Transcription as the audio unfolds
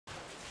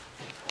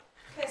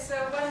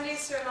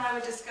Lisa and I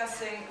were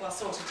discussing, well,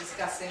 sort of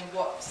discussing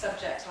what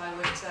subject I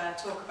would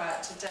talk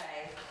about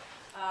today.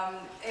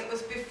 It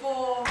was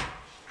before,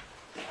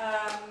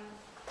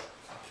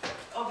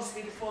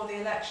 obviously before the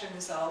election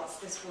results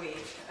this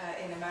week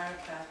in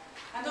America,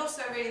 and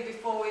also really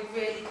before we'd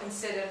really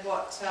considered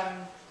what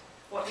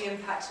the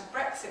impact of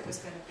Brexit was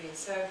going to be.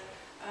 So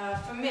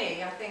for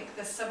me, I think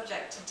the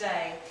subject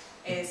today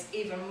is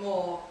even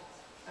more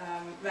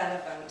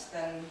relevant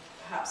than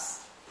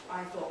perhaps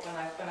I thought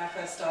when I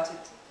first started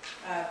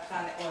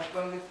planning, or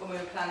when we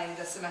were planning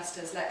the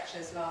semester's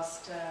lectures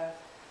last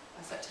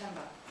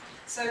September.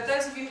 So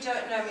those of you who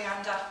don't know me,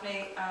 I'm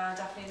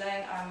Daphne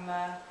Laing. I'm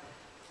a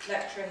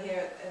lecturer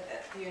here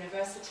at the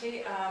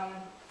university.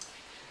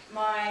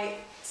 My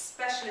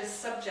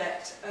specialist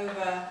subject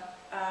over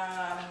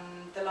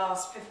the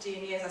last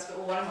 15 years,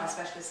 or one of my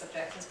specialist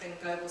subjects, has been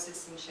global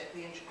citizenship.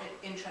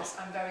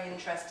 I'm very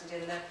interested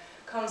in the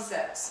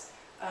concepts,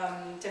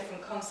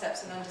 different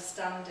concepts and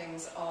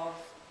understandings of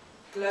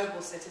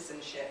global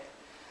citizenship.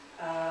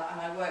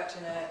 And I worked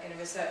in a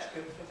research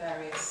group for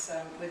various,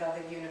 with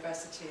other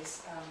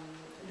universities,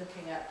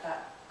 looking at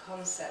that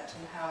concept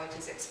and how it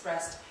is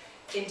expressed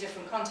in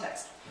different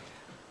contexts.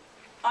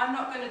 I'm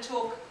not going to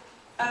talk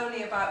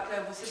only about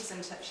global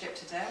citizenship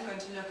today. I'm going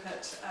to look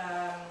at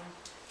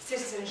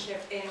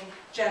citizenship in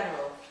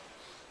general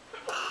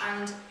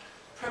and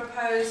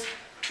propose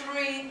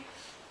 3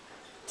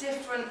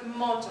 different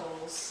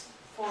models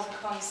for the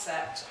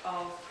concept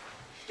of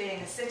being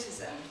a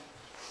citizen.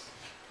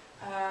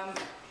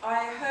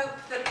 I hope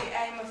that the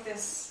aim of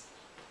this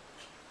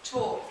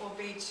talk will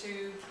be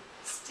to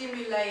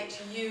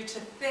stimulate you to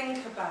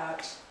think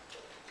about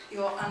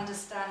your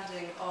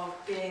understanding of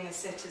being a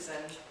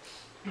citizen.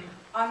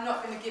 I'm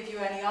not going to give you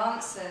any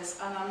answers,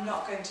 and I'm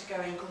not going to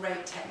go in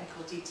great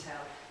technical detail,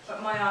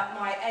 but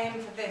my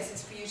aim for this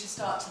is for you to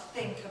start to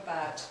think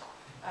about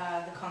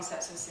the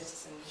concepts of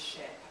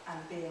citizenship and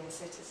being a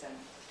citizen.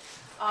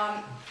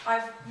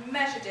 I've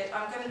measured it.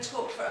 I'm going to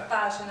talk for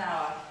about an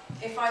hour.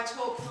 If I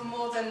talk for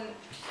more than,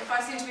 if I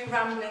seem to be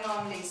rambling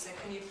on, Lisa,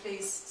 can you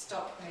please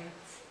stop me?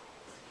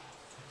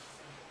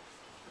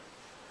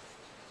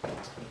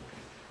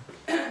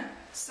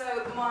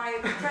 So my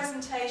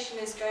presentation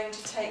is going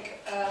to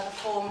take the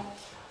form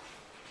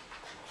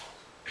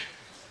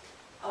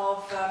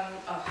of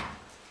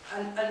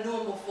a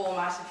normal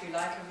format, if you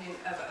like,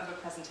 of a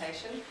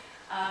presentation.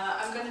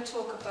 I'm going to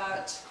talk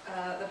about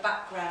the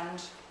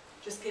background,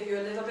 just give you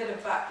a little bit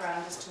of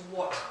background as to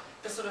what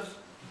the sort of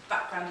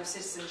background of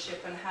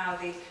citizenship and how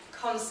the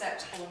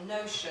concept or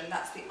notion,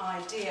 that's the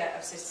idea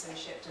of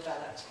citizenship,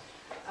 developed.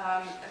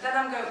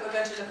 Then we're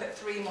going to look at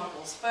 3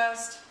 models.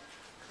 First,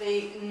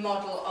 the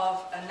model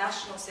of a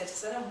national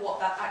citizen and what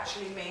that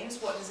actually means.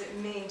 What does it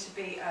mean to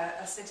be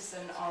a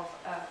citizen of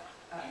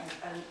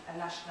a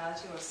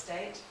nationality or a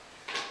state?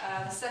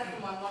 The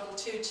second one, model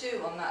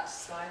 2.2 on that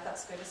slide,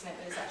 that's good, isn't it?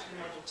 But it's actually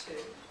model 2.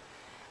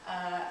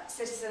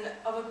 Citizen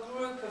of a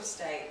group of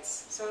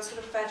states, so a sort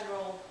of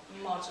federal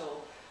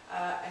model,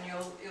 and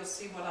you'll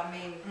see what I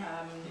mean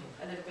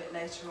a little bit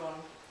later on.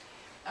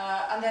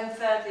 And then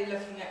thirdly,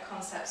 looking at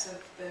concepts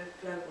of the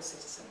global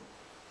citizen.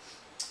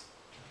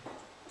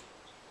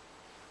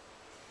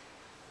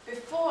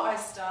 Before I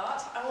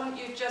start, I want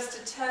you just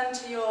to turn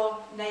to your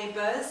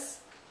neighbours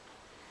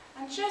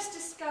and just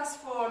discuss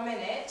for a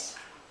minute,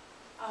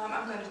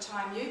 I'm going to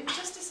time you,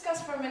 just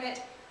discuss for a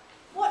minute,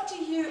 what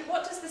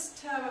does this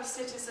term of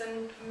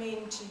citizen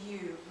mean to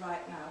you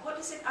right now? What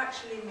does it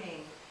actually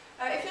mean?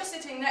 If you're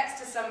sitting next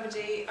to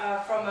somebody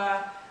from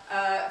a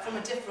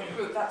different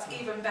group, that's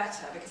even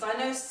better, because I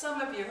know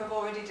some of you have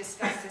already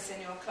discussed this in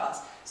your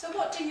class. So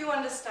what do you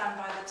understand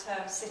by the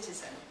term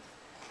citizen?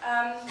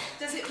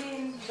 Does it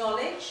mean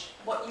knowledge,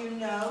 what you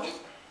know?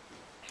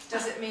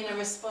 Does it mean a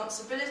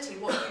responsibility,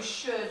 what you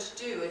should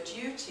do, a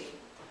duty?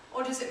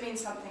 Or does it mean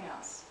something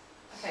else?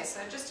 Okay,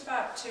 so just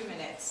about 2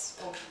 minutes,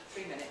 or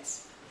 3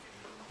 minutes.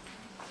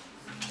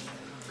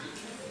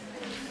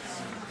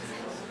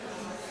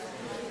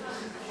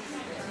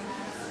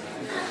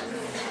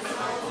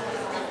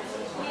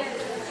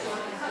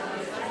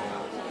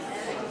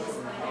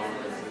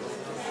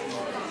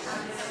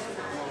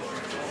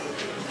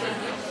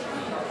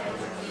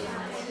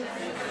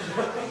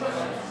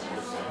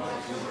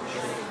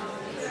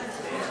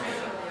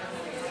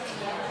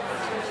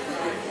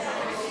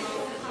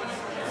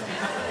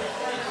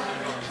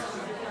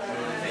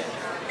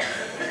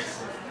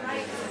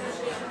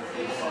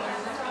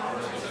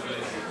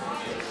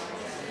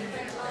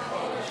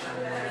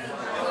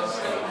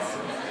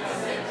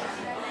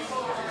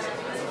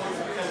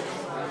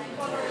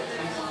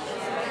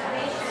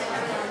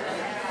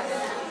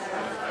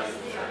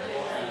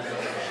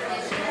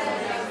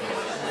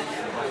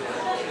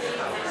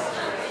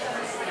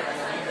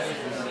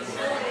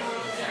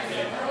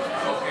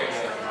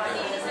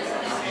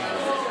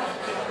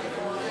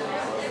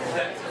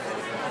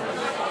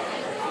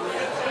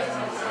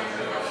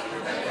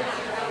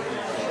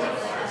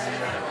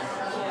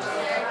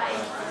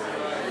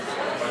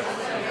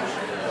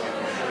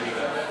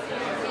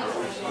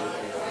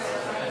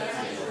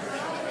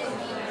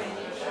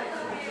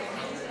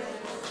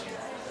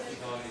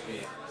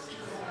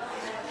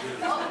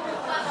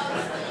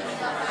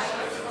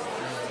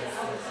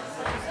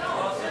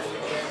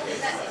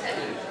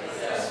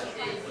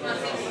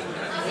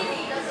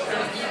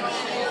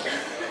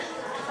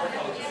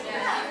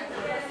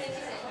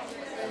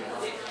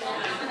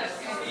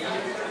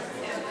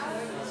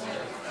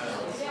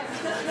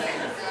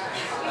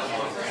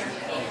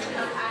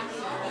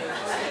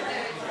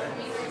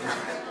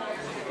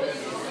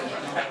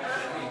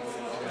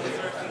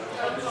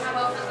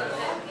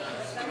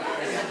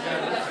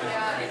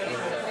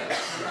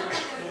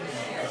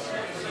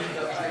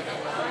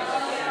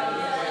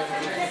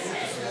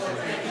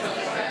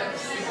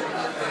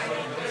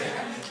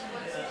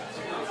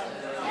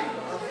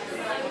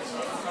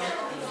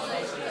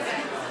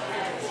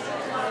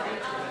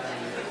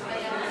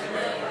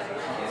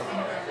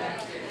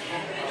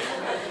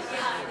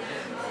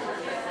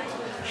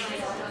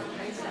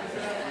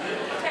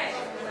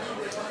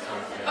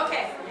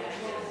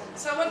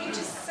 want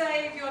you to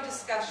save your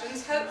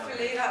discussions.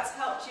 Hopefully that's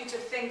helped you to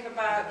think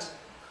about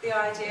the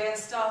idea and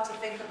start to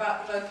think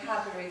about the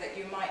vocabulary that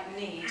you might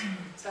need.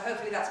 So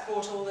hopefully that's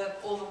brought all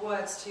the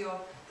words to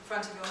the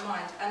front of your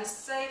mind. And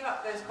save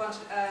up those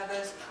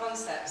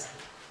concepts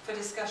for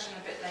discussion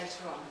a bit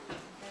later on.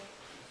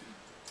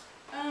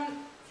 Okay.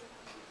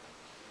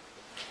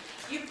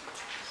 You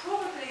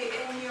probably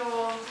in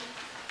your...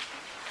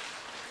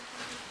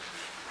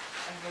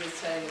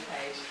 Everybody's turning the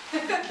page.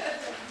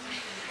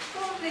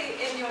 Probably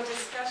in your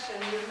discussion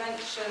you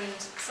mentioned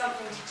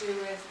something to do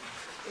with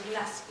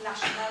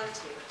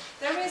nationality.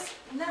 There is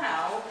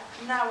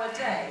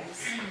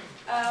nowadays,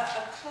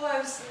 a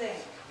close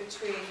link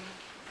between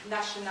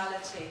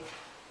nationality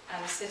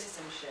and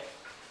citizenship.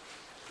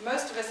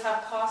 Most of us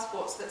have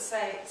passports that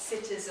say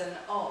citizen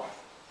of,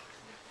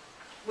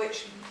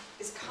 which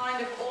is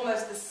kind of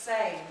almost the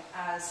same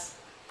as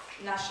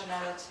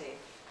nationality.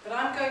 But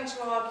I'm going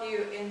to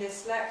argue in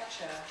this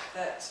lecture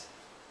that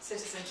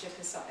citizenship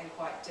is something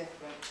quite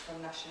different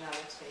from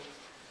nationality.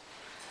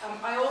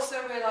 I also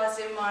realised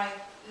in my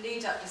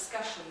lead-up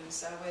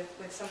discussions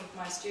with some of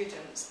my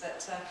students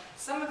that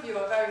some of you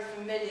are very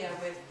familiar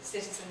with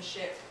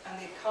citizenship and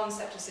the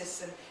concept of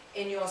citizen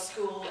in your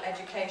school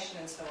education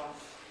and so on.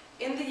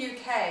 In the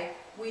UK,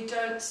 we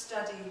don't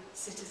study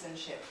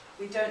citizenship.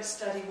 We don't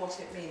study what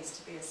it means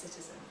to be a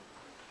citizen.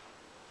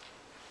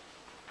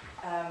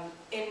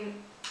 In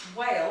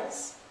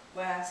Wales,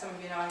 where some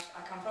of you know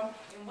I come from,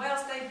 in Wales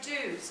they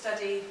do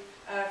study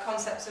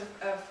concepts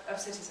of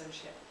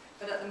citizenship.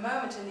 But at the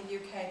moment in the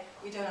UK,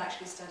 we don't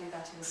actually study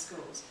that in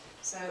schools.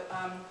 So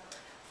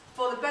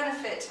for the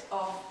benefit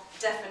of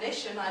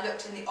definition, I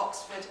looked in the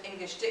Oxford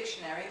English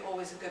Dictionary,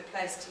 always a good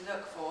place to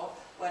look for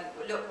when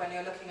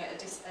you're looking at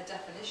a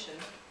definition.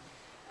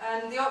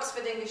 And the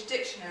Oxford English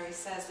Dictionary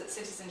says that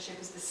citizenship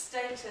is the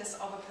status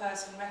of a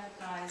person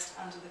recognised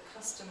under the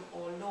custom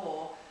or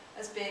law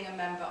as being a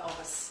member of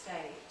a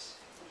state.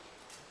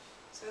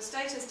 So a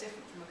state is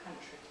different from a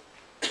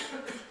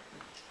country.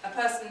 A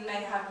person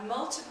may have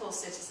multiple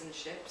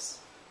citizenships,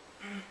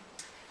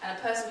 and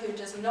a person who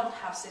does not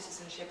have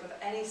citizenship of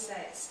any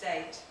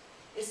state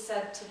is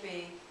said to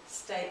be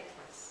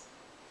stateless.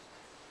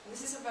 And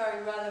this is a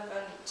very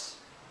relevant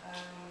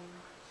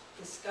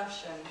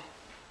discussion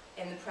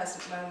in the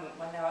present moment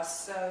when there are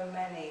so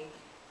many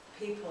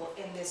people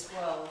in this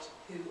world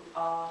who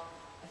are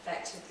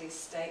effectively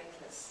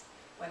stateless,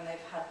 when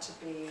they've had to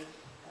be,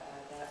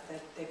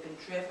 they've been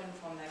driven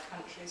from their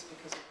countries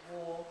because of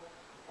war,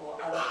 or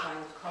other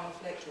kinds of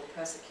conflict or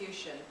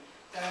persecution.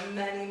 There are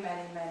many,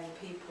 many, many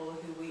people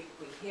who we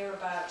hear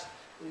about,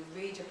 we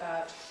read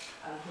about,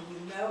 who we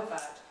know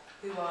about,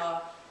 who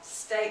are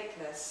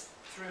stateless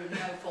through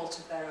no fault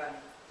of their own.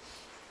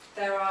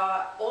 There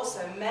are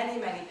also many,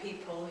 many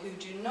people who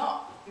do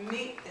not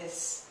meet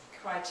this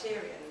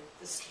criterion,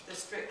 the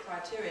strict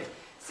criterion,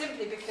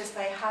 simply because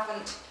they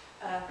haven't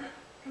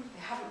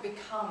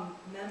become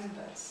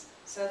members.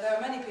 So there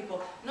are many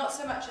people, not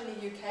so much in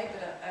the UK,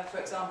 but for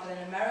example in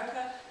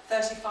America,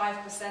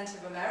 35%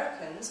 of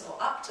Americans,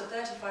 or up to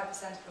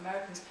 35% of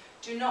Americans,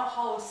 do not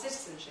hold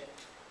citizenship,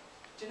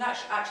 do not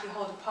actually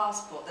hold a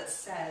passport that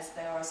says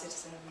they are a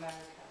citizen of America.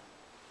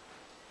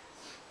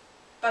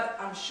 But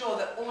I'm sure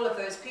that all of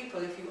those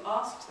people, if you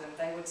asked them,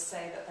 they would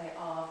say that they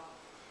are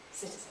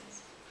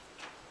citizens.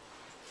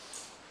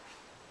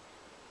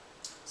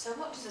 So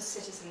what does a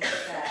citizen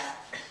share?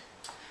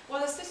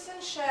 Well, a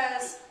citizen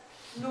shares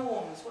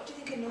norms. What do you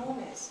think a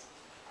norm is?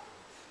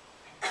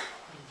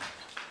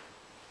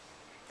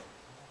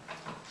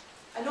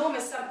 A norm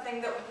is something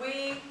that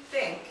we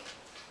think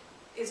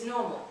is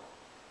normal.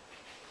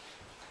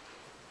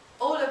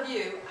 All of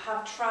you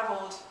have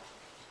travelled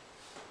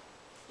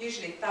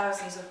usually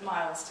thousands of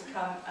miles to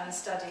come and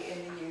study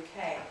in the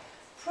UK.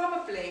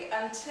 Probably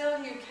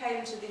until you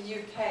came to the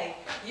UK,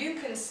 you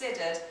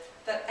considered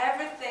that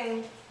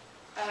everything,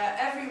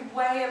 every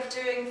way of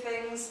doing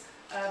things,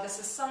 the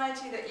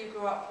society that you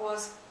grew up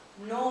was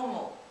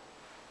normal.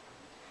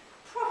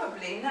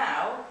 Probably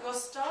now you're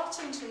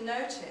starting to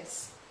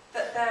notice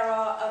that there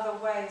are other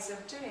ways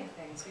of doing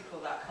things. We call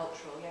that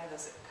cultural, yeah,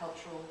 there's a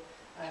cultural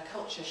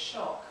culture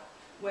shock,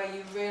 where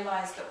you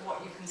realise that what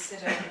you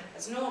consider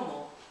as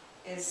normal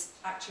is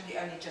actually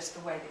only just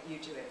the way that you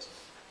do it.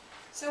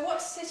 So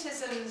what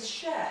citizens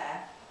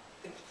share,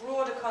 the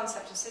broader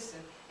concept of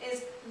citizen,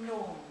 is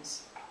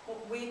norms.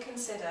 What we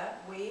consider,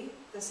 we,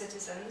 the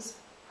citizens,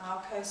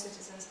 our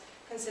co-citizens,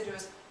 consider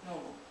as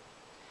normal.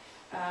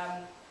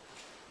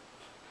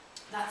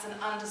 That's an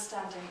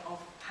understanding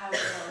of how the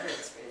world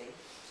is, really.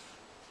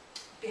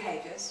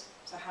 Behaviours,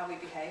 so how we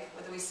behave,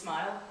 whether we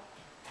smile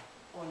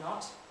or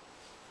not.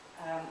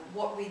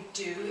 What we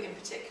do in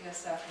particular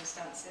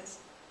circumstances.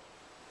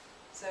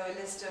 So a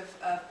list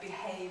of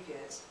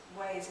behaviours,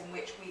 ways in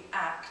which we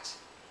act,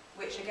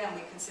 which again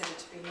we consider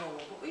to be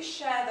normal. But we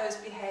share those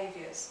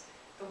behaviours,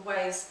 the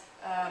ways.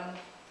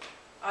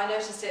 I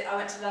noticed it, I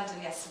went to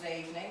London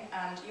yesterday evening,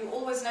 and you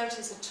always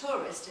notice a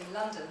tourist in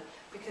London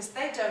because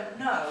they don't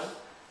know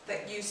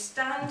that you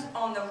stand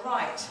on the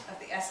right of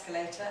the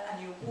escalator and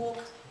you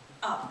walk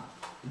up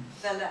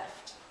the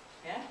left.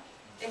 Yeah?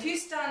 If you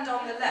stand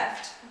on the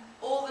left,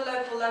 all the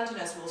local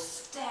Londoners will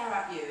stare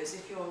at you as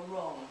if you're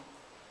wrong.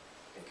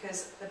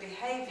 Because the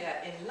behaviour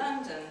in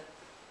London,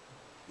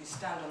 you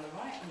stand on the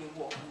right and you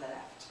walk on the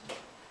left.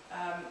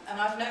 And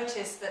I've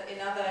noticed that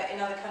in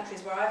other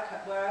countries where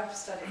I've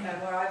studied,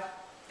 where I've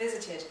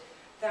visited,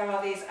 there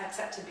are these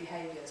accepted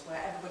behaviours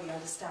where everybody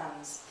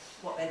understands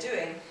what they're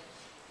doing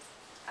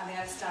and they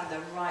understand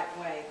the right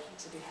way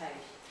to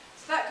behave.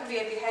 So that can be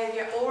a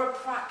behaviour or a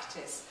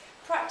practice.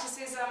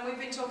 Practices, we've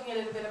been talking a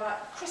little bit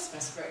about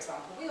Christmas, for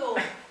example. We all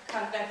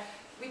kind of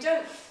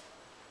know,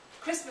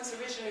 Christmas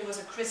originally was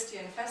a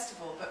Christian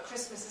festival, but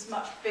Christmas is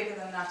much bigger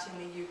than that in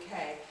the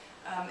UK.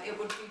 It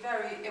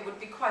would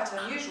be quite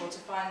unusual to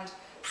find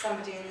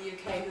somebody in the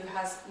UK who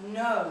has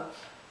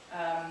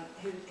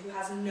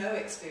no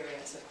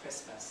experience of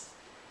Christmas.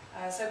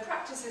 So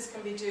practices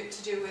can be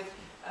to do with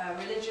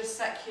religious,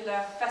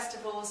 secular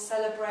festivals,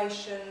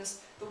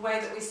 celebrations, the way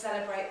that we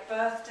celebrate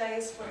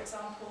birthdays, for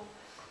example,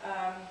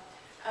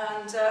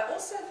 and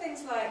also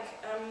things like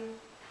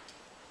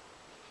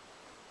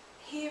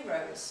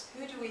heroes.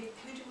 Who do we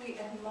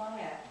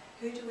admire?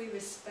 Who do we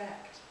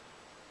respect?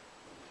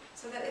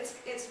 So that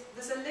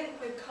there's a link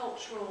with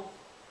cultural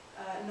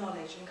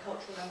knowledge and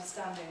cultural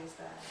understandings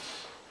there.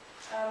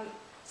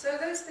 So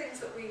those things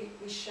that we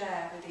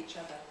share with each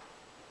other.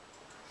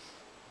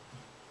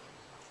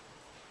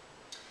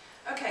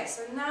 Okay,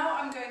 so now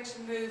I'm going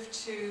to move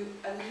to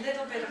a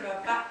little bit of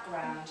a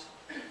background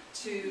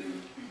to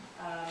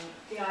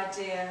the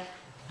idea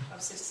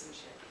of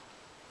citizenship.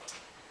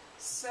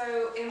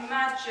 So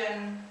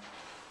imagine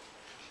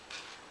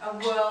a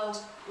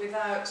world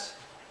without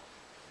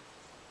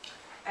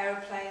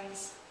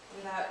aeroplanes,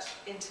 without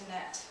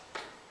internet,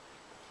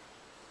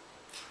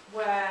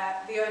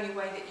 where the only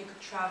way that you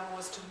could travel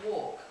was to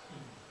walk.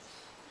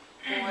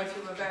 Or if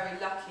you were very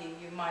lucky,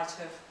 you might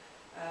have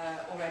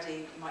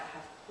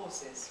have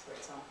horses, for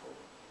example.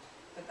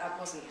 But that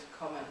wasn't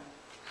common.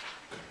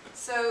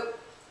 So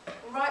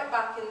right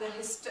back in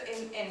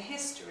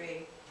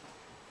history,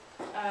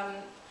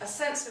 a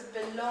sense of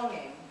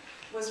belonging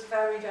was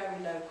very, very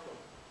local.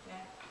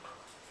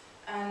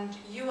 And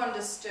you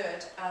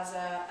understood as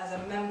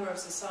a member of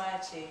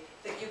society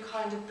that you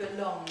kind of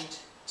belonged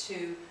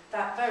to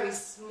that very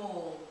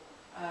small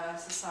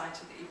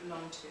society that you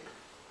belonged to.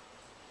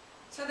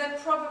 So there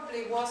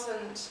probably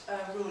wasn't a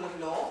rule of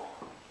law.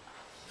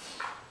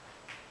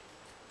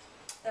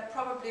 There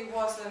probably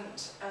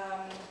wasn't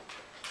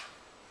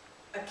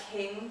a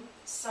king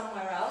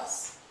somewhere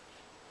else.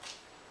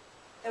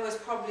 There was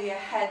probably a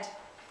head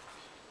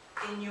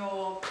in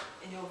your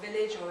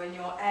village or in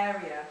your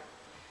area.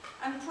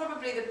 And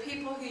probably the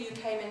people who you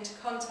came into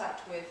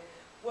contact with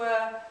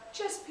were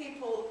just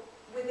people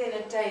within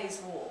a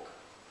day's walk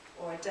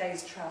or a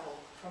day's travel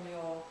from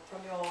your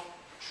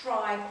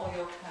tribe or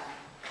your clan.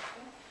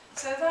 Okay?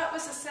 So that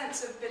was a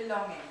sense of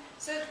belonging.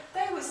 So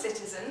they were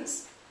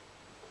citizens.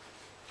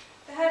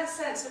 They had a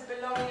sense of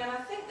belonging, and I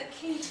think the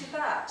key to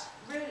that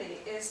really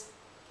is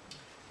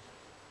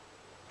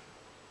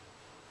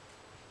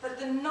that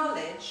the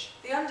knowledge,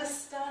 the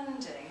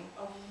understanding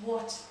of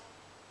what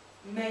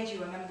made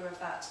you a member of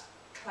that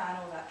clan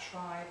or that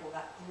tribe or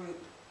that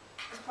group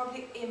was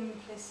probably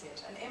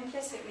implicit. And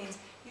implicit means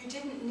you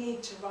didn't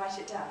need to write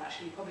it down.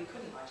 Actually, you probably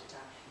couldn't write it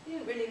down. You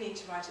didn't really need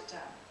to write it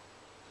down.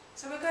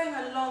 So we're going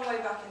a long way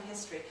back in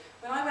history.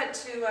 When I went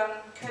to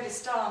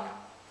Kurdistan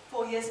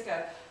 4 years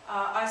ago,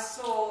 I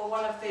saw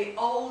one of the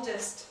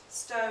oldest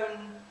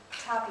stone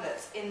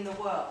tablets in the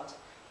world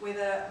with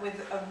a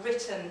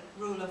written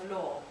rule of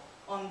law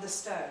on the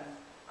stone.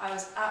 I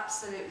was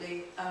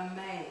absolutely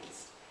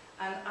amazed.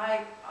 And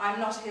I'm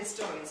not a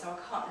historian, so I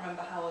can't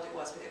remember how old it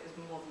was, but it was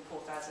more than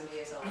 4,000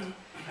 years old,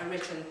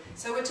 written.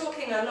 So we're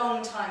talking a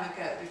long time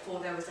ago, before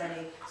there was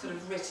any sort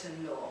of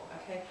written law,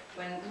 okay,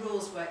 when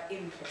rules were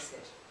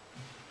implicit.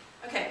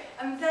 Okay,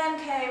 and then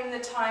came the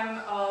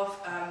time of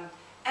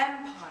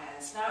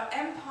empires. Now,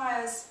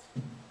 empires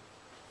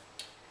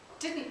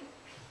didn't...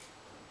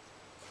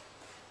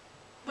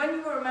 When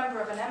you were a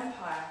member of an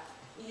empire,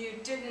 you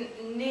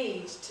didn't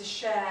need to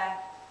share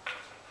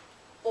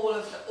all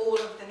of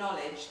the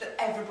knowledge that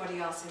everybody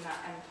else in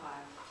that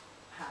empire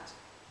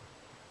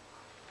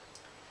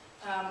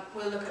had.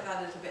 We'll look at that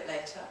a little bit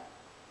later.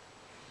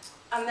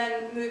 And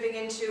then moving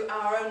into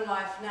our own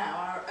life now,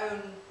 our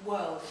own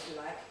world, if you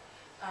like,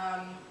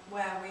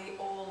 where we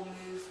all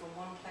move from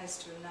one place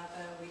to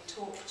another, we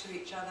talk to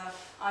each other.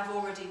 I've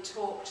already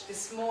talked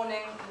this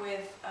morning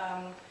with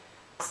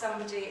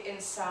somebody in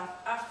South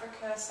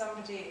Africa,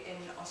 somebody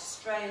in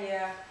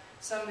Australia,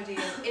 somebody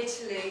in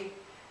Italy,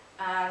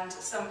 and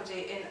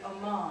somebody in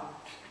Oman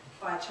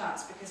by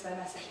chance, because they're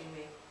messaging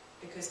me,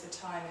 because the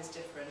time is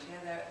different.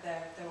 Yeah,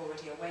 they're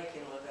already awake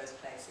in all of those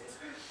places.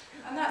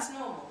 And that's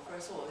normal for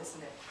us all,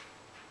 isn't it?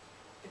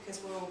 Because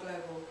we're all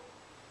global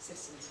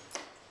citizens.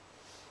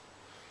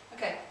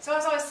 Okay, so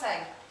as I was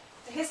saying,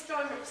 the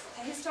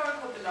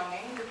historical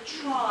belonging, the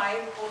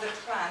tribe or the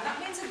clan, that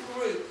means a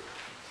group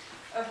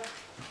of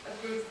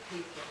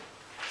people.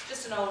 It's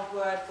just an old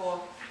word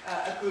for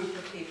a group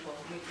of people.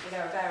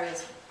 There are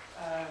various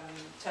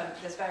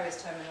there's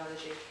various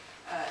terminology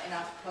in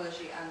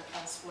anthropology and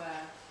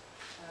elsewhere.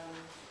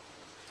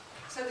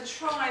 So the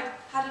tribe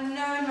had a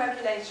known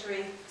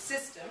regulatory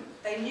system.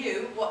 They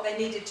knew what they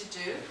needed to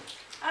do,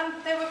 and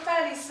they were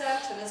fairly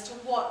certain as to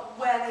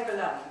where they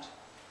belonged.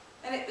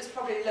 And it was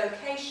probably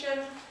location,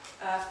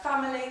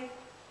 family.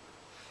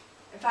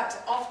 In fact,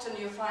 often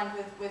you'll find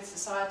with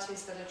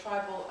societies that are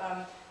tribal,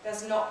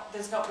 there's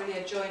not really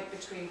a joint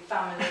between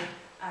family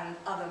and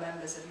other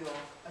members of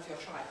your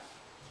tribe.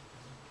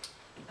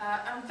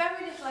 And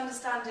very little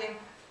understanding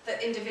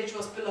that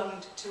individuals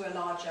belonged to a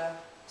larger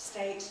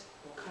state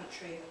or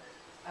country,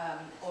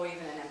 or even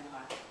an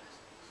empire.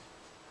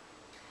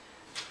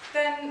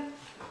 Then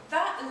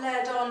that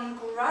led on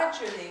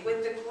gradually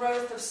with the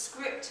growth of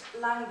script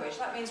language.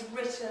 That means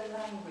written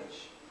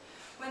language.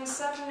 When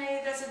suddenly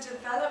there's a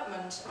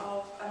development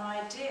of an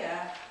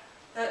idea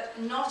that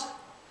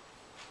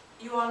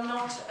you are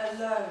not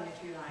alone,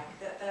 if you like,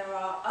 that there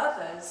are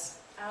others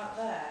out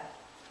there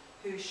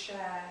who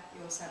share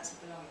your sense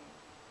of belonging.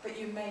 But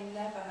you may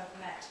never have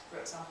met, for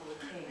example,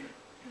 the king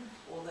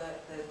or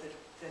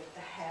the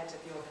head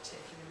of your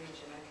particular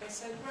region. Okay,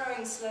 so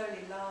growing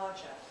slowly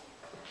larger.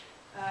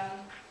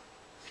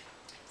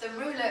 The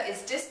ruler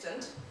is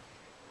distant.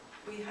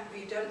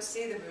 We don't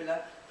see the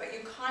ruler, but you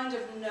kind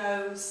of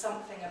know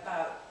something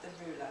about the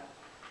ruler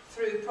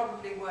through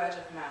probably word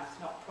of mouth,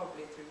 not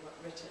probably through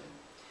written.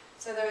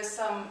 So there is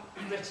some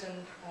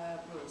written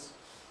rules.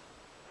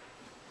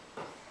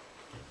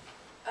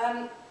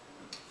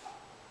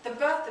 The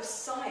birth of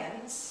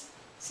science,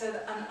 so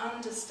that an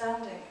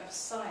understanding of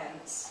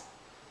science,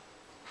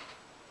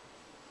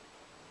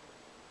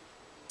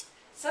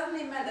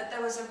 suddenly meant that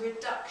there was a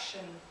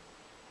reduction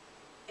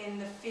in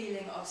the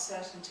feeling of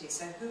certainty.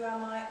 So who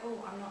am I?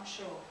 Oh, I'm not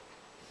sure.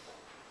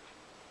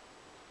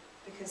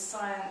 Because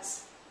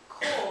science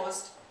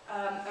caused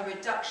a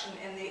reduction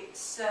in the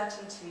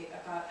certainty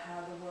about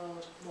how the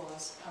world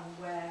was and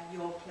where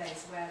your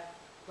place,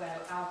 where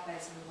our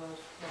place in the world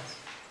was.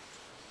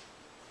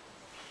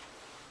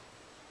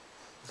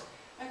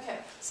 Okay,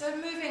 so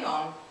moving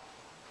on.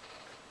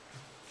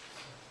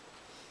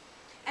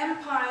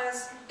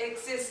 Empires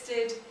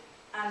existed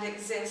and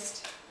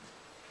exist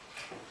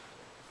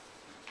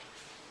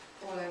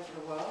all over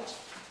the world.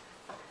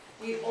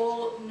 We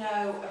all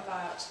know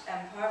about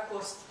empire. Of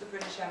course, the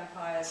British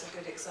Empire is a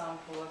good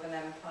example of an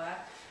empire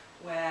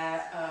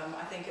where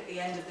I think at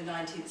the end of the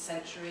 19th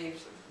century,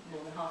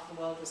 more than half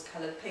the world was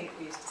coloured pink,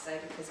 we used to say,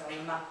 because on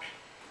the map,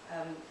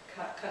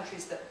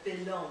 countries that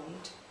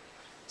belonged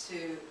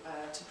to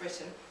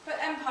Britain. But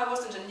empire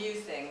wasn't a new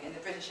thing in the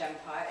British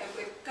Empire.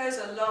 It goes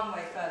a long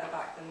way further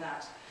back than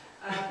that.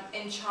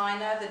 In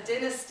China, the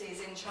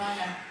dynasties in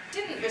China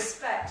didn't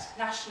respect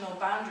national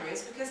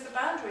boundaries because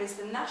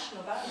the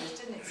national boundaries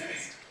didn't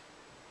exist.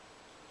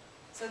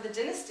 So the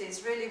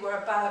dynasties really were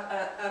about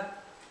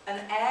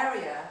an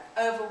area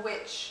over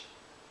which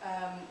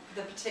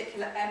the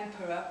particular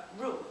emperor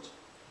ruled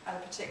at a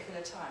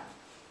particular time.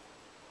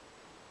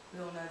 We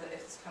all know that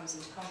this comes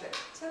into conflict.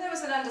 So there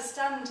was an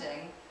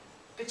understanding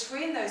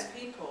between those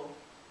people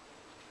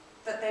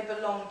that they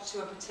belonged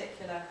to a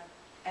particular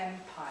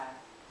empire.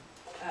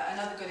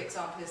 Another good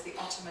example is the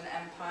Ottoman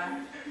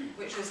Empire,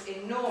 which was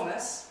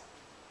enormous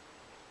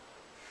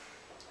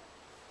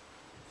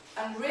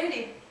and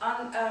really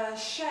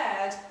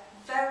shared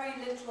very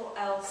little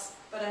else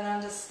but an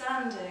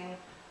understanding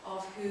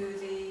of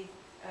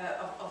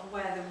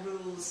where the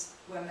rules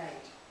were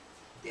made.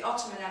 The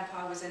Ottoman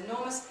Empire was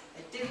enormous.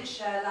 They didn't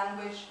share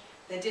language.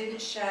 They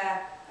didn't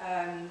share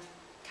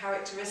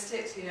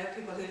characteristics,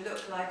 people who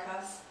looked like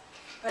us.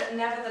 But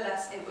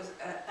nevertheless, it was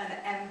an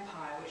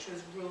empire which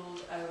was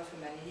ruled over for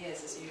many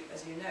years,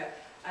 as you know,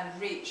 and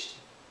reached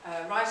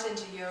right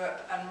into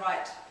Europe and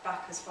right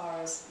back nearly as far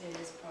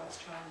as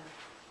China.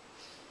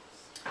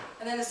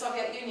 And then the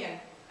Soviet Union,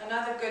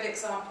 another good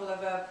example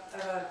of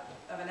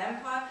an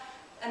empire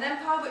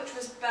which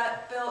was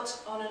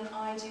built on an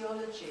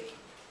ideology.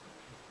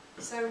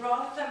 So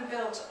rather than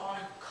built on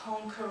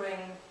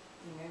conquering,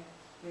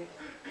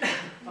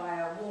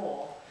 via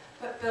war,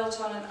 but built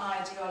on an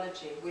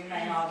ideology. We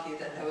may argue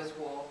that there was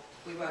war.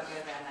 We won't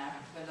go there now.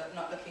 We're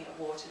not looking at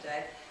war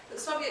today. But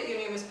the Soviet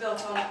Union was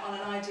built on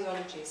an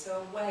ideology,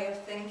 so a way of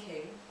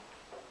thinking,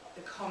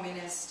 the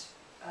communist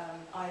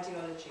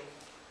ideology.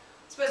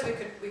 I suppose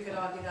we could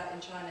argue that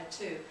in China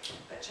too,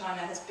 but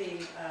China has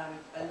been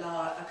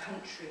a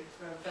country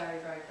for a very,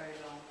 very, very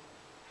long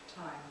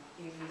time,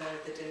 even though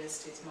the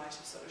dynasties might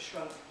have sort of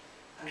shrunk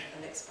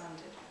and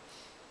expanded.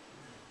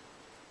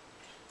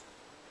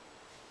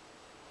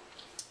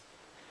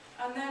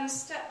 And then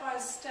step by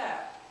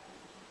step,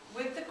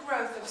 with the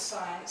growth of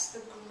science,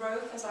 the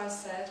growth, as I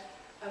said,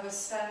 of a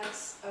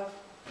sense of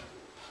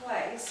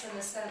place and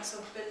a sense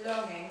of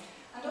belonging,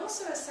 and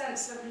also a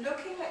sense of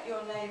looking at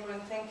your neighbour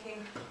and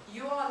thinking,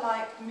 you are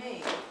like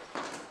me.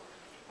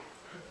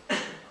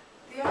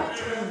 The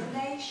idea of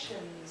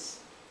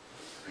nations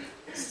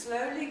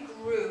slowly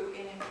grew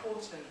in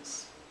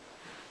importance.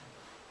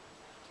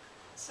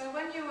 So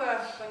when you were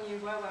when we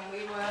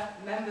were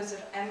members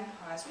of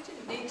empires, we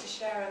didn't need to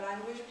share a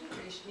language, we didn't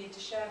really need to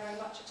share very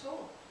much at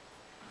all.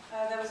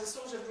 There was a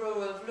sort of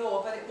rule of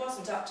law, but it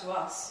wasn't up to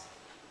us.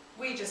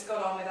 We just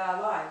got on with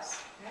our lives.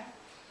 Yeah?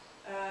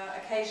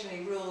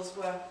 Occasionally rules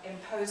were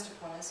imposed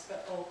upon us,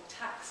 or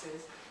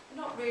taxes.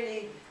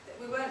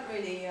 We weren't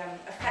really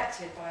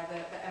affected by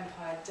the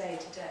empire day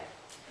to day.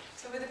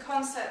 So with the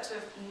concept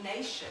of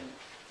nation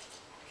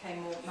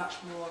came much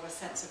more of a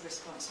sense of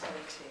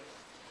responsibility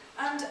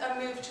and a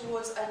move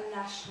towards a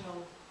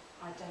national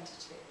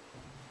identity,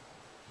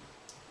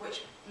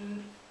 which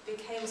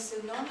became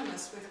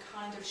synonymous with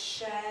kind of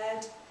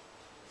shared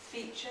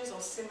features or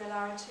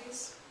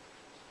similarities,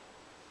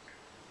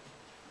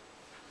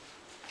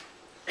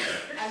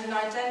 and an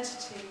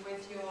identity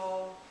with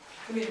your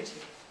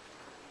community.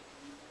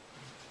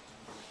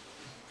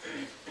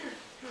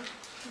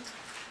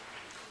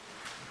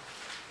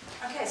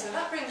 Okay, so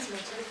that brings me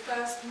to the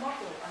first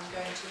model I'm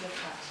going to look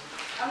at.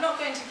 I'm not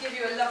going to give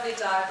you a lovely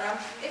diagram.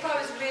 If I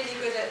was really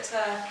good at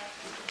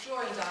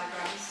drawing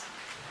diagrams,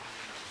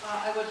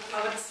 I would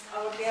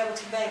be able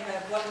to make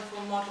a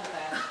wonderful model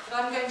there, but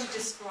I'm going to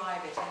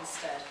describe it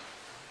instead.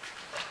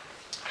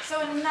 So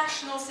a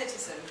national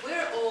citizen,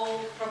 we're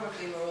all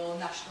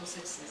national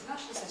citizens.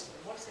 National citizen,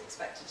 what is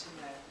expected to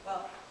know?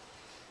 Well,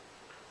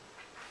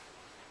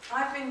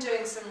 I've been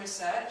doing some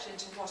research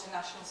into what a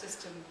national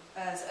citizen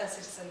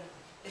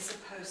is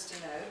supposed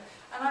to know,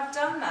 and I've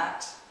done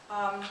that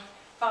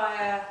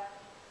via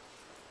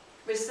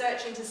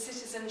research into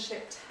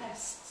citizenship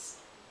tests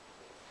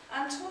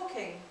and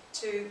talking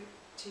to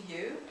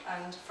you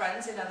and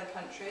friends in other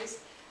countries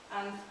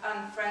and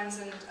friends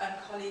and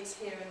colleagues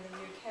here in the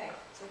UK.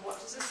 So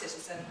what is a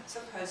citizen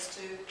supposed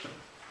to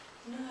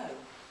know?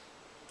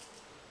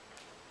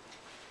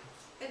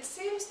 It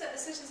seems that a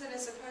citizen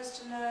is supposed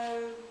to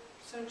know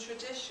some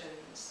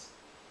traditions.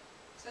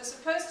 So it's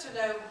supposed to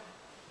know,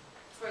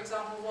 for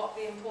example, what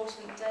the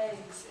important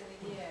days in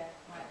the year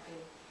might be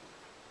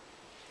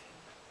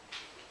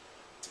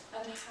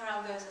and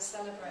how those are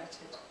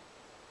celebrated.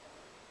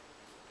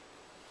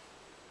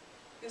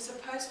 You're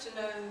supposed to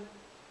know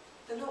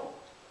the law,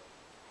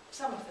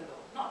 some of the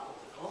law, not all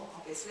the law,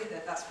 obviously,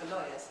 that's for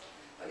lawyers,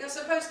 but you're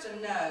supposed to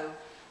know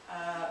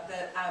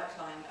the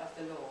outline of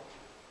the law.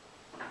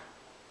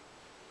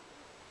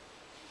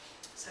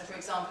 So, for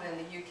example, in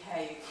the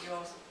UK,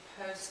 you're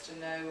supposed to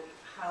know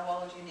how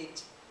old you need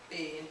to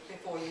be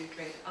before you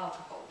drink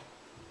alcohol,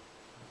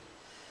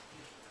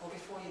 or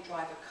before you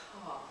drive a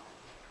car,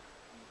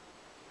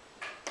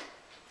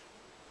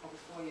 or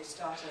before you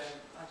start a,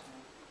 I don't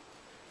know,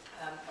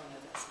 oh no,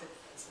 that's a bit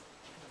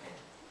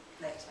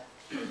later.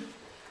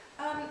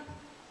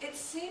 It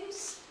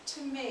seems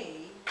to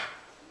me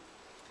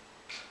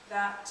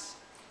that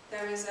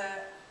there's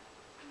a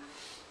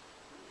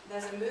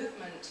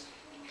movement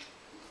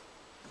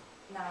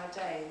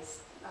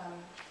nowadays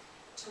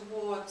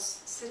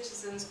towards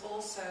citizens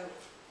also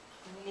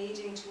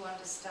needing to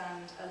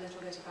understand a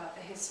little bit about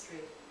the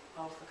history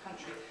of the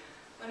country.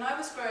 When I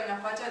was growing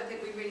up, I don't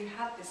think we really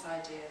had this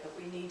idea that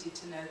we needed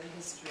to know the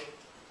history.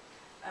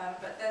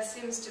 But there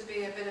seems to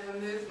be a bit of a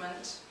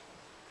movement,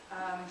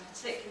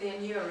 particularly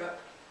in Europe,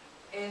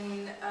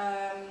 in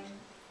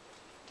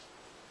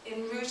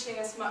rooting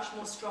us much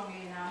more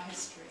strongly in our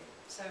history.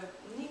 So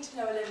we need to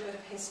know a little bit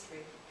of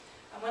history.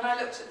 And when I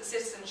looked at the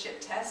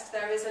citizenship test,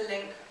 there is a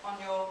link on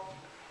your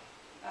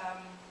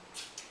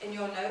in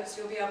your notes.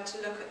 You'll be able to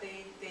look at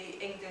the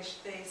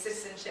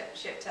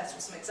citizenship test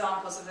with some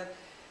examples of the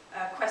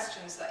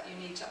questions that you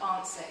need to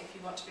answer if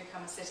you want to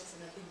become a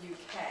citizen of the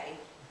UK.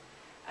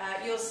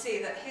 You'll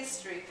see that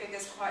history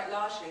figures quite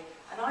largely,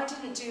 and I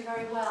didn't do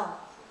very well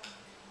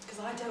because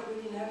I don't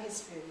really know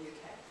history of the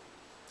UK.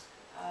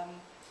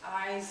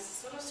 I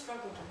sort of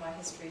struggled with my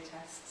history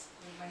tests,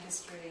 with my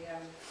history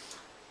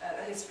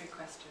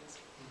questions.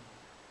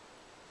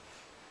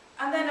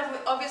 And then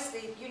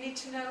obviously you need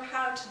to know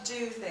how to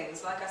do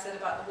things, like I said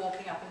about the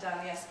walking up and down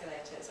the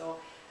escalators, or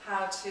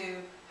how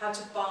to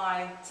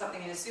buy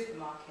something in a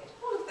supermarket.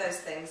 All of those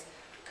things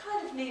you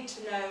kind of need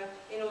to know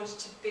in order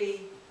to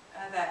be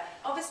there.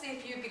 Obviously,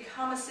 if you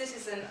become a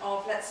citizen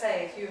of, let's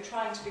say, if you're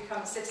trying to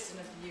become a citizen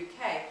of the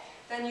UK,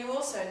 then you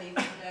also need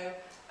to know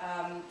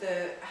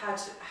how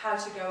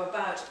to go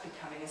about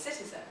becoming a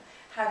citizen,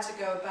 how to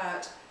go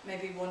about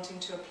maybe wanting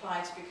to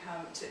apply to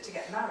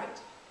get married,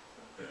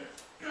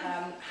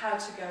 how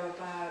to go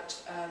about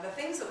the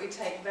things that we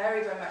take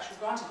very, very much for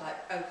granted, like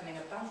opening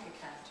a bank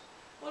account.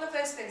 All of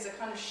those things are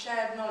kind of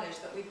shared knowledge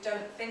that we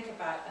don't think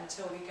about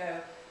until we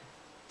go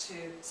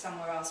to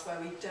somewhere else where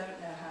we don't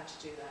know how to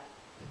do that.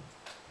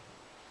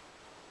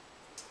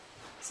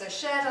 So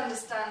shared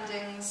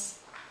understandings,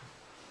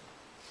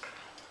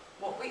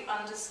 what we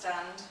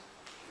understand,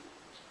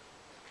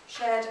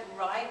 shared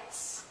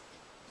rights,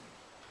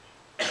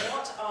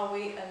 what are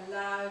we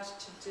allowed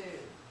to do,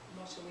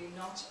 what are we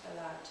not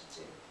allowed to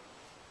do.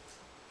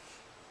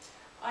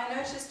 I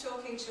noticed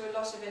talking to a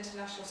lot of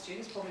international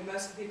students, probably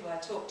most of the people I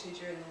talk to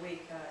during the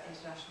week are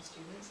international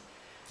students,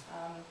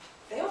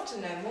 they often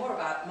know more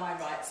about my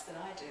rights than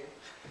I do.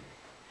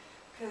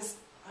 Because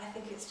I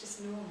think it's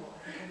just normal. I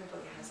think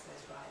everybody has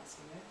those rights,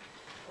 you know.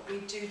 But we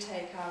do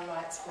take our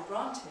rights for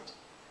granted.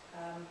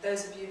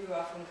 Those of you who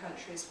are from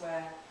countries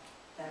where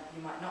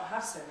you might not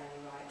have so many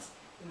rights,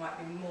 you might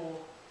be more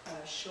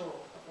sure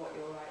of what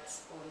your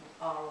rights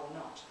are or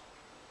not.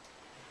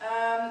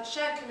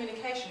 Shared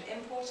communication,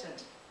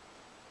 important.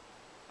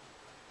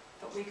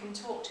 But we can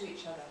talk to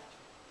each other.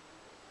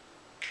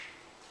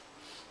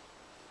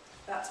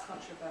 That's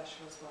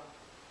controversial as well.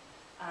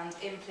 And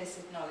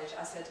implicit knowledge.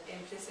 I said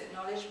implicit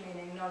knowledge,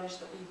 meaning knowledge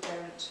that we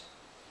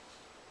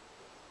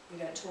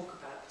don't talk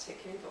about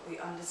particularly, but we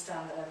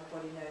understand that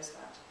everybody knows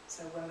that.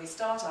 So when we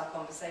start our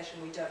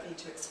conversation, we don't need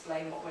to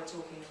explain what we're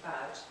talking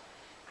about,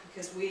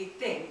 because we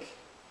think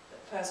that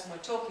the person we're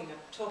talking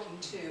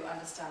to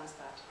understands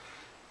that.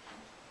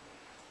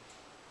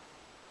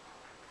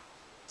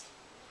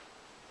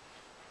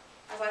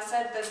 As I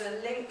said, there's a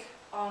link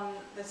on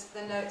the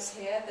notes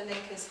here. The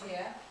link is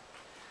here.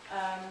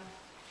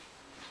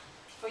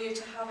 For you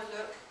to have a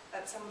look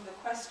at some of the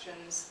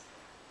questions.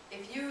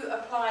 If you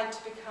applied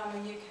to become a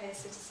UK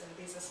citizen,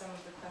 these are some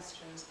of the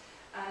questions.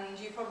 And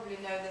you probably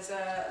know there's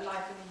a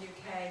Life in the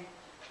UK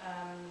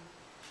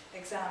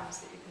exams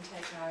that you can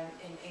take now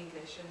in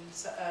English. And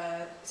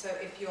so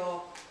if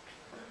you're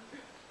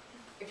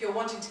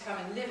wanting to come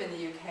and live in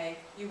the UK,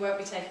 you won't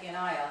be taking an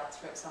IELTS,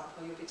 for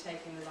example. You'll be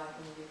taking the Life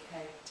in the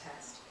UK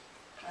test.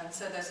 And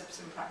so there's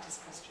some practice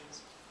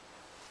questions.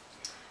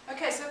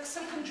 Okay, so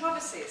some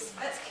controversies.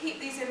 Let's keep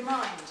these in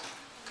mind.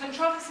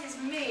 Controversies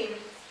mean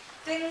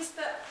things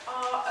that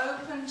are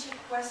open to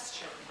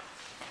question.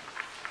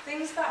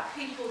 Things that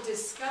people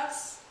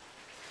discuss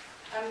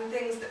and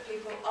things that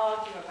people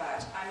argue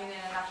about. I mean in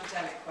an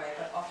academic way,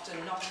 but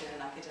often not in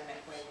an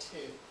academic way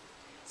too.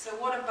 So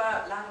what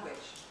about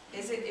language?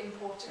 Is it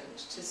important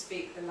to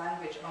speak the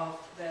language of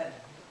the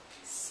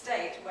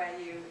state where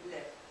you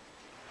live?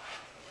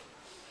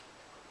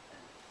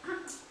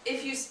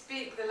 If you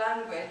speak the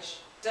language,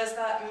 does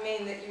that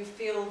mean that you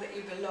feel that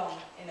you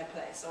belong in a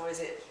place, or is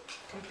it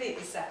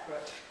completely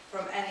separate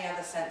from any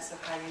other sense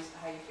of how you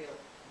feel?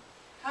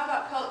 How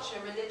about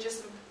culture,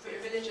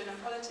 religion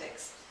and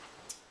politics?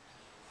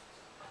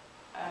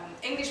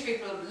 English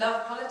people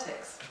love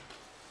politics,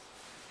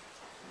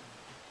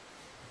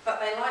 but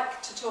they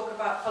like to talk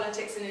about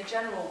politics in a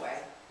general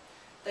way.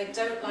 They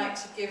don't like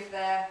to give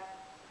their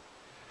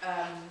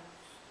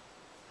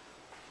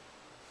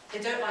they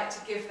don't like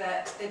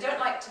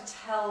to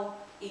tell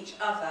each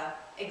other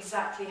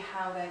exactly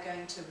how they're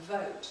going to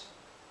vote.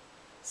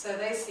 So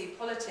they see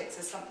politics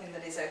as something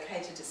that is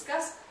okay to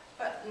discuss,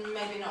 but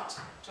maybe not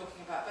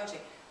talking about voting.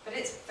 But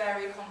it's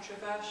very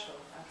controversial,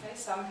 okay?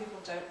 Some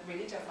people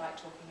really don't like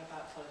talking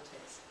about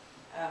politics.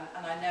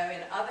 And I know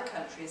in other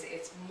countries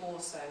it's more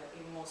so,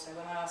 even more so.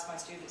 When I asked my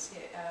students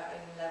here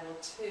in level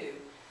 2, I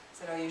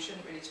said, oh, you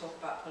shouldn't really talk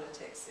about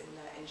politics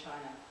in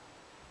China.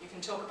 You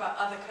can talk about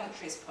other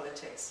countries'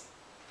 politics,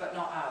 but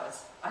not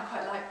ours. I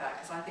quite like that,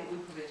 because I think we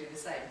probably do the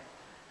same.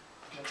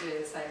 We're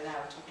doing the same now,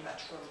 we're talking about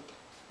Trump.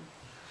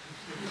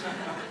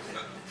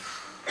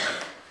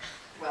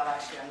 Well,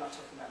 actually, I'm not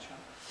talking about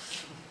Trump.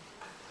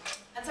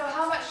 And so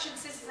how much should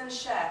citizens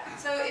share?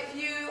 So if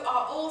you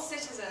are all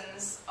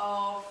citizens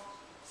of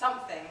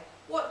something,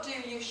 what do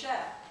you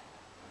share?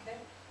 Okay?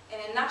 In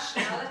a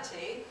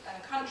nationality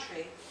and a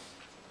country,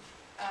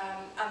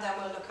 and then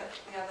we'll look at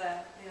the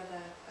other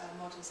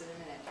models in a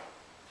minute.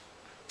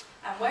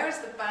 And where is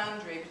the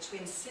boundary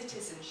between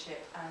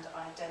citizenship and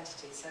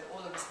identity? So all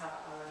of us have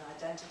our own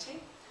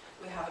identity.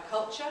 We have a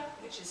culture,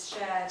 which is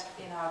shared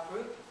in our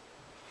group.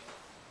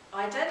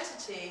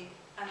 Identity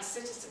and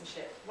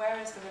citizenship, where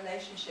is the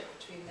relationship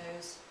between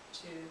those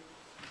two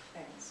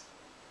things?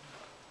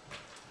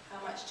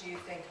 How much do you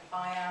think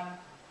I am,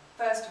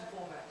 first and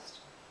foremost,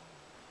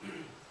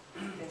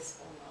 this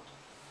or not?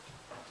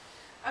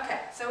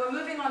 Okay, so we're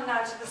moving on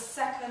now to the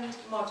second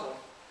model.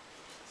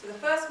 So the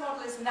first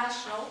model is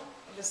national,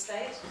 of the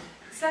state.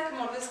 The second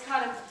model is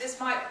this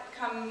might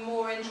become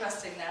more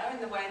interesting now in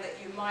the way that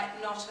you might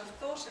not have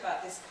thought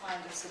about this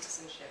kind of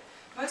citizenship.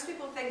 Most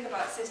people think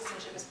about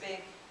citizenship as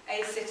being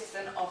a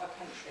citizen of a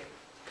country.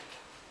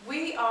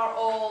 We are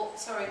all,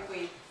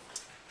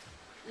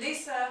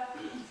 Lisa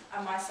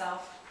and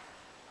myself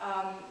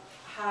I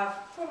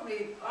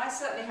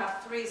certainly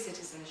have 3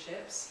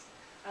 citizenships,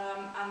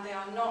 and they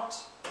are not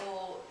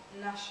all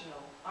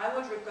national. I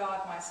would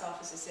regard myself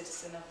as a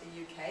citizen of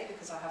the UK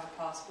because I have a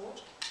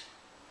passport,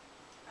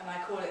 and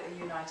I call it the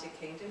United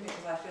Kingdom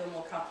because I feel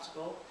more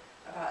comfortable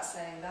about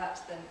saying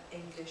that than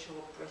English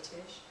or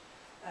British.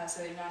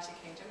 So the United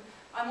Kingdom.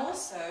 I'm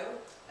also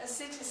a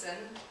citizen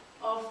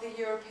of the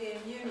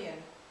European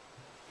Union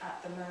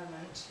at the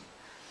moment.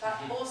 That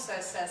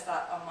also says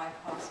that on my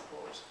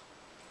passport,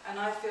 and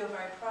I feel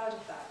very proud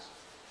of that.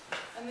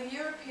 And the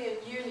European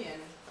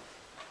Union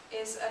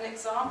is an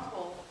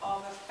example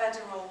of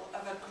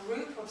a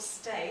group of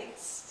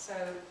states,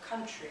 so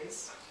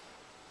countries,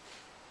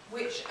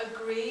 which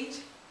agreed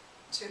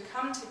to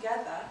come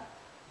together.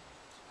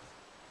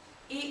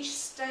 Each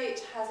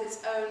state has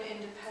its own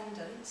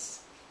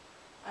independence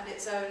and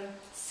its own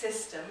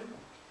system,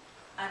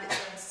 and its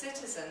own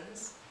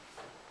citizens,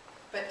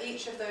 but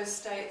each of those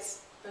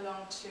states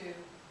belong to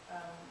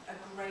a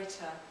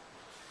greater,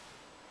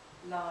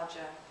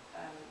 larger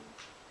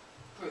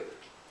group.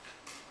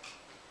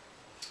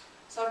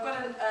 So I've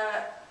got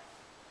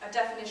a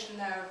definition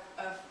there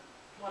of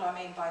what I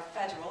mean by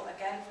federal,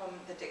 again from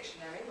the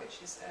dictionary,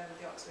 which is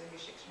the Oxford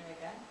English Dictionary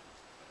again.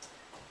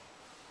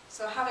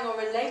 So having or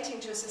relating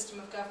to a system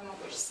of government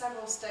which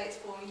several states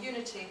form a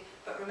unity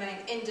but remain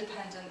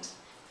independent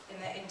in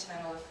their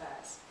internal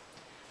affairs.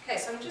 Okay,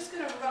 so I'm just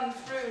going to run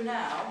through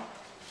now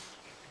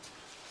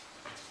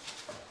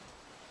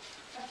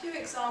a few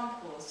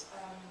examples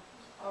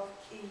of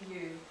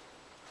EU.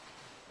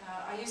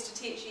 I used to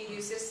teach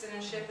EU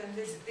citizenship, and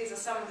these are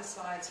some of the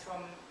slides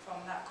from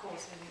that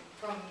course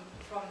from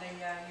the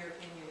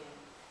European Union.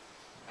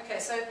 Okay,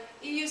 so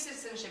EU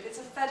citizenship, it's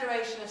a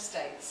federation of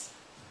states.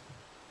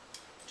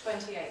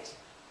 28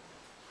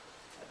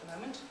 at the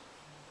moment.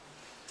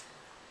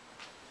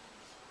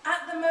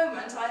 At the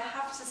moment, I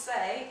have to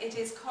say, it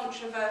is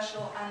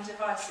controversial and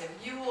divisive.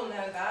 You all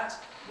know that.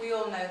 We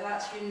all know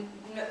that.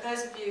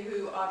 Those of you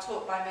who are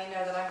taught by me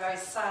know that I'm very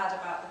sad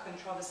about the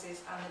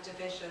controversies and the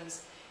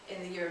divisions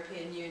in the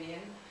European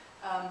Union.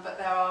 But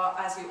there are,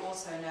 as you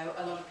also know,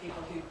 a lot of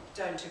people who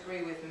don't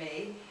agree with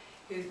me,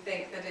 who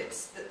think that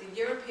the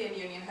European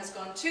Union has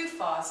gone too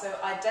far, so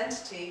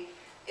identity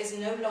is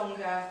no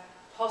longer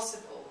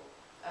possible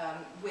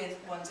with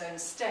one's own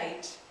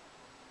state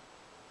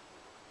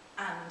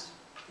and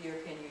the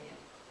European Union.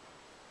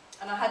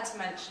 And I had to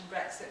mention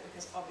Brexit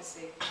because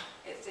obviously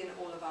it's in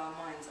all of our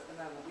minds at the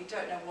moment. We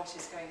don't know what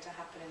is going to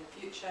happen in the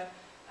future.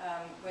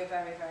 We're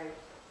very, very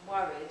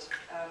worried,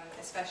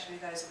 especially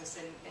those of us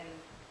in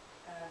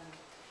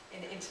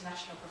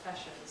international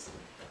professions,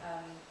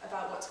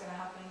 about what's going to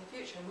happen in the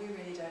future. And we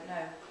really don't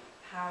know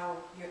how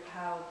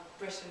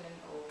Britain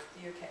or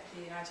the UK,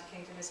 the United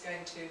Kingdom, is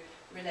going to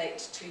relate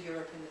to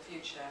Europe in the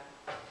future.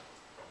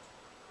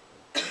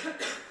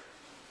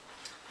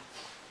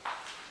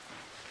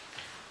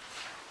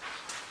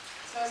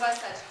 So as I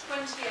said,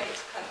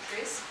 28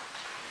 countries.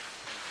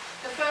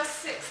 The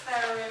first 6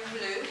 there are in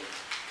blue.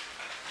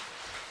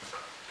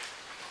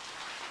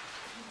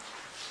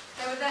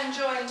 They were then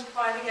joined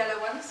by the yellow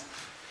ones,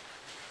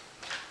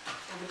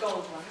 or the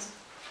gold ones.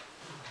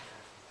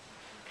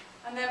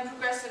 And then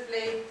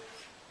progressively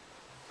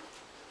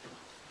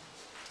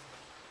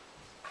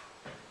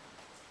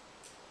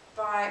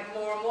by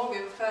more and more we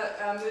were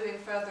moving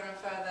further and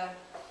further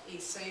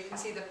east. So you can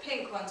see the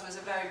pink ones was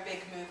a very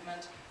big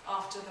movement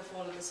after the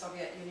fall of the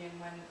Soviet Union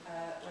when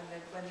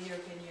the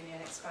European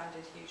Union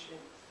expanded hugely.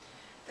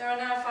 There are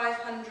now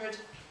 500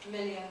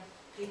 million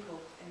people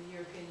in the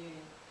European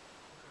Union.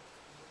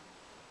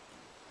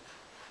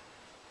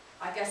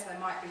 I guess there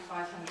might be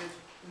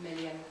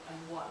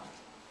 500,000,001.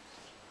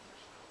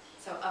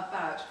 So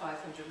about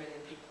 500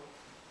 million people.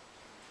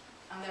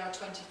 And there are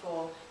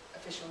 24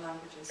 official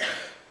languages.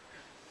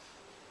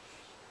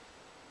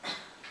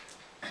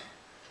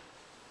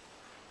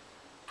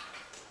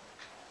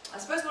 I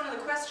suppose one of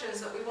the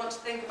questions that we want to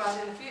think about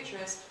in the future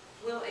is,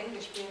 will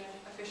English be an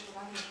official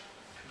language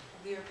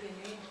of the European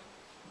Union?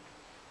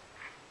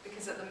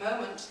 Because at the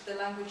moment, the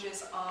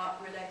languages are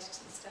related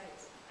to the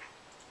states.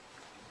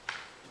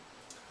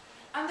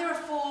 And there are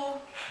 4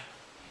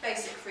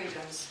 basic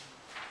freedoms.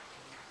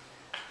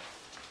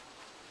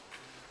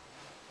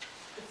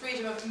 The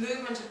freedom of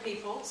movement of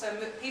people, so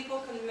people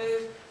can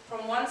move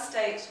from one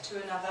state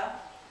to another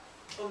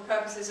for the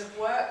purposes of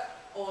work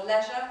or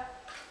leisure,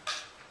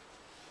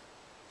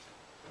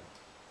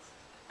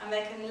 and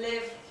they can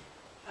live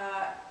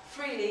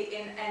freely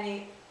in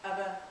any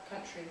other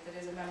country that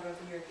is a member of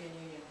the European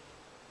Union.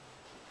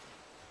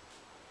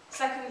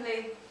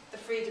 Secondly, the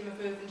freedom of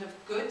movement of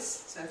goods,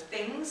 so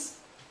things,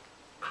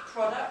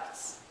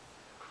 products,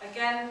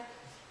 again,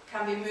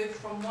 can be moved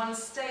from one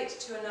state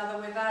to another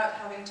without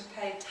having to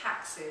pay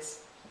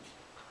taxes.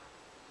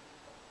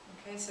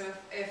 Okay, so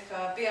if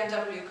a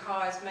BMW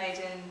car is made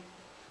in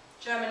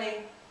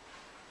Germany,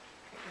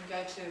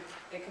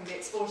 it can be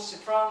exported to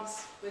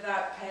France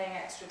without paying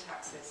extra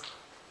taxes.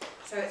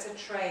 So it's a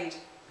trade,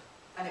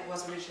 and it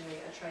was originally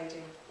a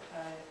trading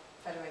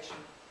federation.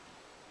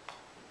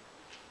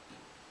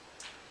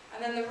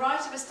 And then the right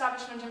of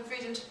establishment and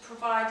freedom to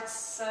provide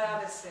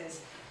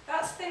services.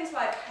 That's things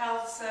like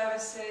health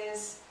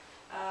services,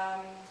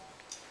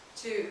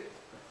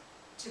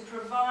 to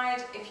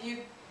provide, if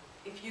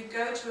you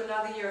go to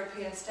another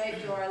European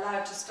state, you are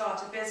allowed to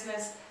start a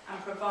business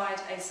and provide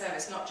a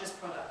service, not just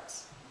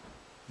products.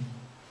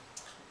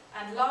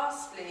 And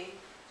lastly,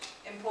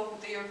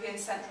 important, the European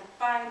Central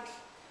Bank,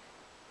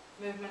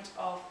 movement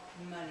of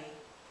money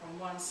from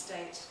one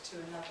state to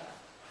another.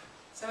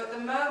 So at the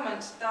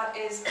moment, that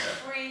is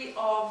free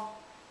of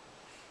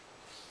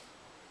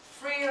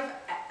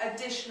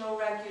additional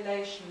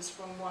regulations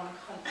from one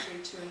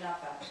country to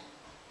another.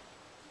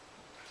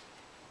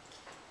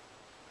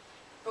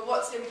 But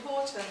what's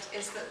important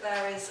is that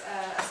there is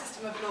a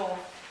system of law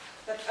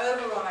that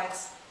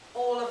overrides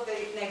all of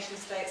the nation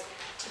states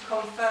to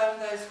confirm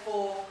those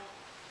 4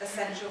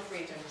 essential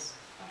freedoms.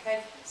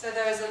 Okay, so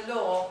there is a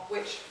law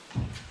which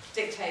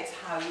dictates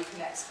how you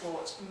can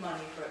export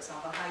money, for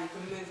example, how you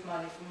can move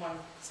money from one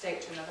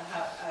state to another,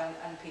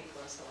 and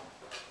people and so on.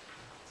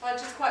 So I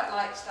just quite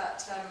liked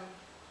that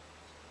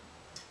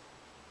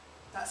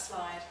that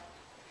slide,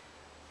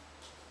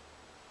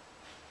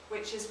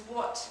 which is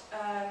what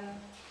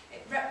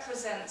it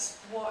represents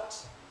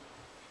what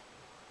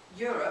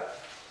Europeans,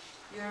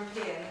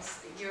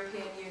 the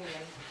European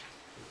Union,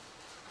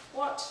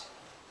 what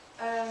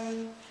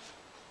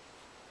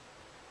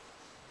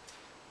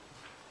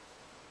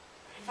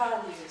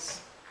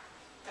values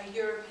a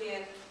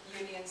European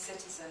Union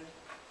citizen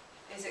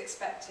is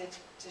expected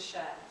to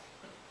share.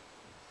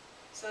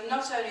 So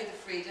not only the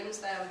freedoms,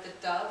 there with the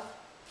dove,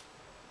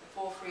 the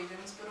 4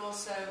 freedoms, but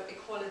also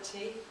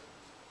equality,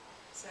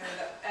 so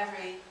that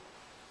every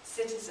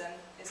citizen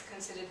is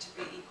considered to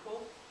be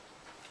equal.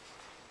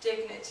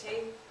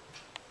 Dignity,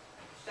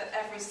 that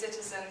every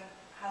citizen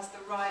has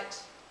the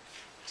right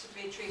to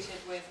be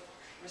treated with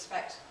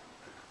respect.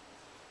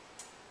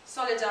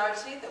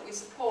 Solidarity, that we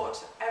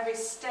support every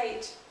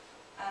state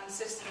and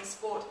citizens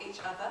support each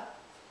other.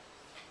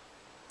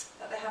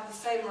 That they have the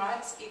same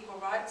rights, equal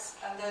rights,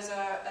 and those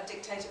are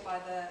dictated by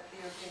the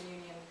European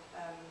Union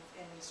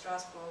in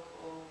Strasbourg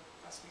or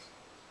Brussels.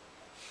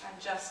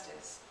 And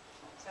justice.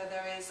 So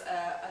there is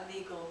a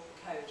legal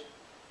code,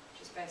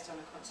 which is based on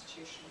a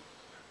constitution.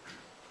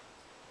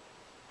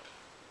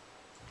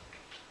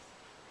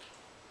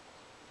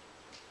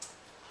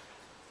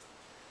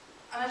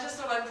 And I just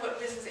thought I'd put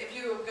this as, if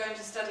you were going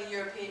to study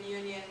European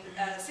Union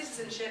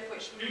citizenship,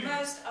 which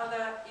most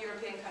other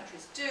European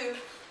countries do,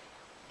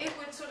 it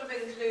would sort of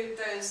include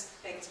those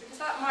things, because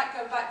that might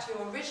go back to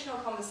your original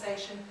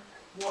conversation.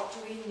 What do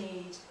we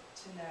need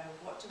to know?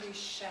 What do we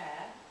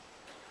share?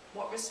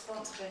 What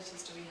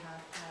responsibilities do we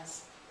have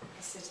as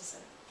a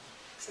citizen?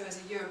 So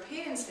as a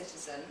European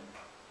citizen,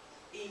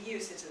 EU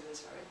citizen,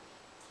 sorry,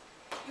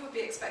 you would be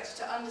expected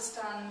to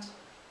understand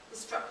the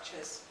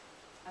structures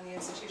and the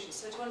institutions,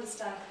 so to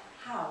understand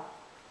how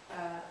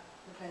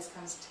the place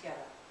comes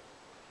together.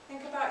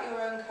 Think about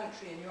your own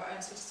country and your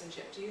own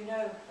citizenship. Do you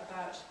know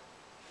about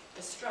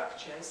the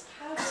structures?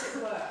 How does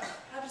it work?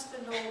 How does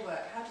the law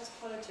work? How does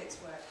politics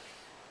work?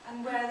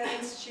 And where the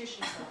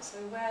institutions are. So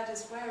where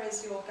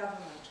is your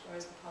government? Where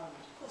is the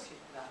parliament? Of course you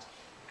know that.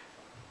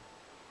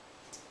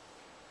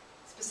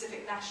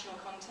 Specific national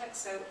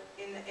context, so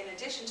in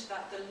addition to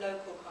that, the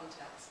local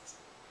contexts.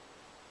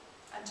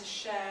 And to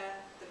share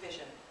the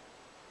vision.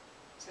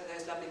 So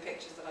those lovely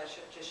pictures that I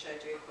just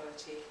showed you,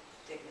 equality,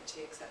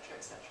 dignity, etc.,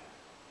 etc.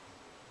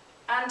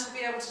 And to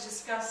be able to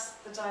discuss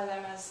the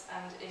dilemmas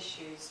and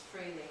issues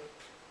freely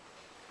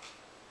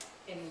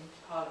in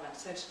Parliament.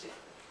 So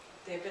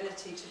the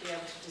ability to be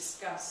able to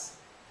discuss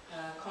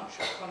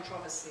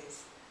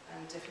controversies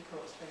and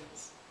difficult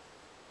things.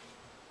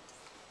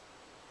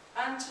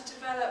 And to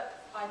develop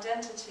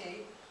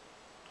identity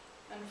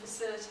and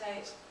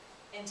facilitate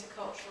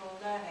intercultural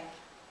learning.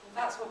 And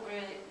that's what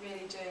we're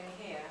really doing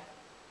here.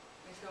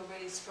 We feel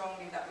really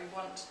strongly that we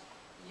want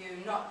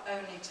you not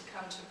only to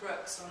come to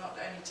Brookes or not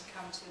only to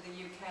come to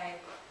the UK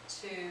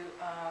to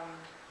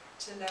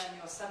learn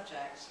your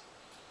subject,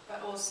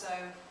 but also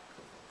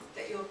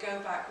that you'll go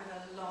back with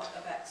a lot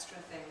of extra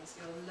things.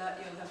 You'll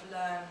have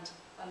learned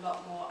a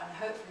lot more, and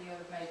hopefully you'll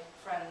have made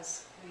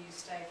friends who you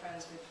stay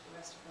friends with for the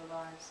rest of your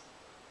lives.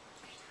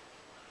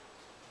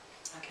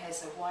 Okay,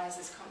 so why is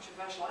this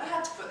controversial? I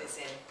had to put this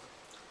in.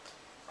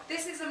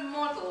 This is a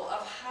model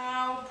of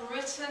how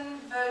Britain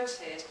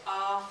voted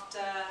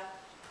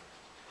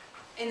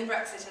in the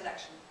Brexit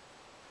election.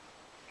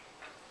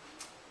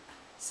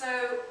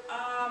 So,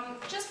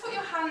 just put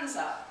your hands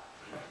up.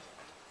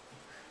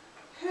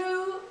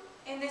 Who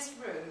in this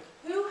room,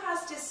 who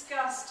has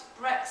discussed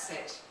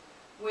Brexit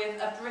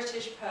with a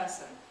British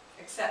person,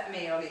 except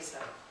me or Lisa?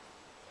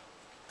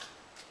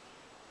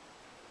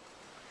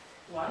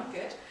 1,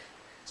 good.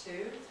 2,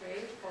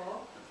 3,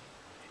 4.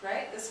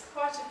 Great, there's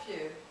quite a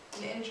few.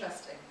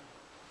 Interesting.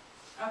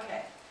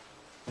 Okay.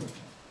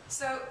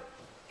 So,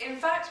 in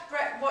fact,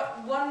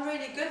 one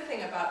really good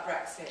thing about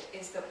Brexit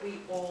is that we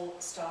all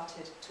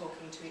started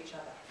talking to each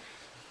other.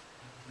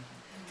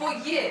 For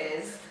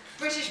years,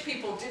 British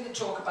people didn't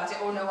talk about it.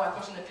 Oh no, I've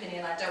got an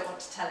opinion, I don't want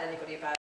to tell anybody about it.